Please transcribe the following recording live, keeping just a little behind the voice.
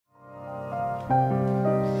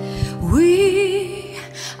We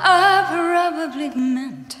are probably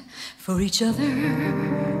meant for each other,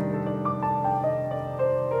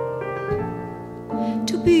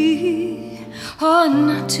 to be or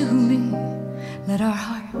not to be. Let our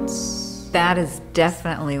hearts. That is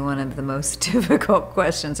definitely one of the most difficult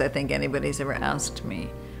questions I think anybody's ever asked me.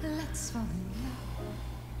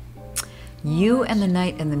 You and the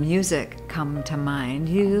night and the music come to mind.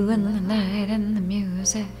 You and the night and the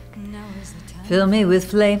music fill me with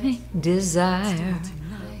flaming desire.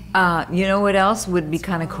 You know what else would be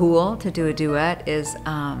kind of cool to do a duet is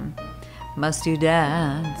Must You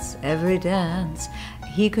Dance Every Dance.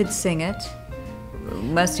 He could sing it,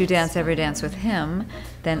 Must You Dance Every Dance with him,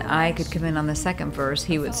 then I could come in on the second verse.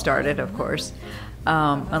 He would start it, of course,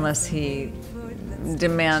 unless he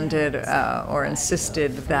demanded or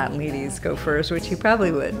insisted that ladies go first, which he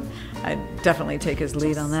probably would. I'd definitely take his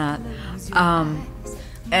lead on that.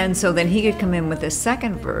 And so then he could come in with the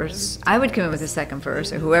second verse. I would come in with the second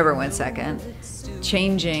verse, or whoever went second,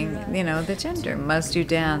 changing, the gender. Must you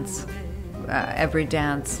dance every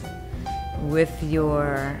dance with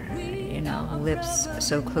your, lips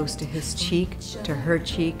so close to his cheek, to her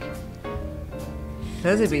cheek.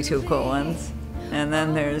 Those would be two cool ones. And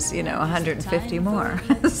then there's, 150 more.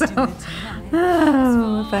 So, if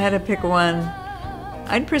I had to pick one,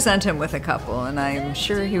 I'd present him with a couple, and I'm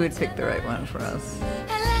sure he would pick the right one for us.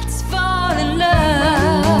 Let's fall in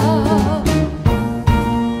love.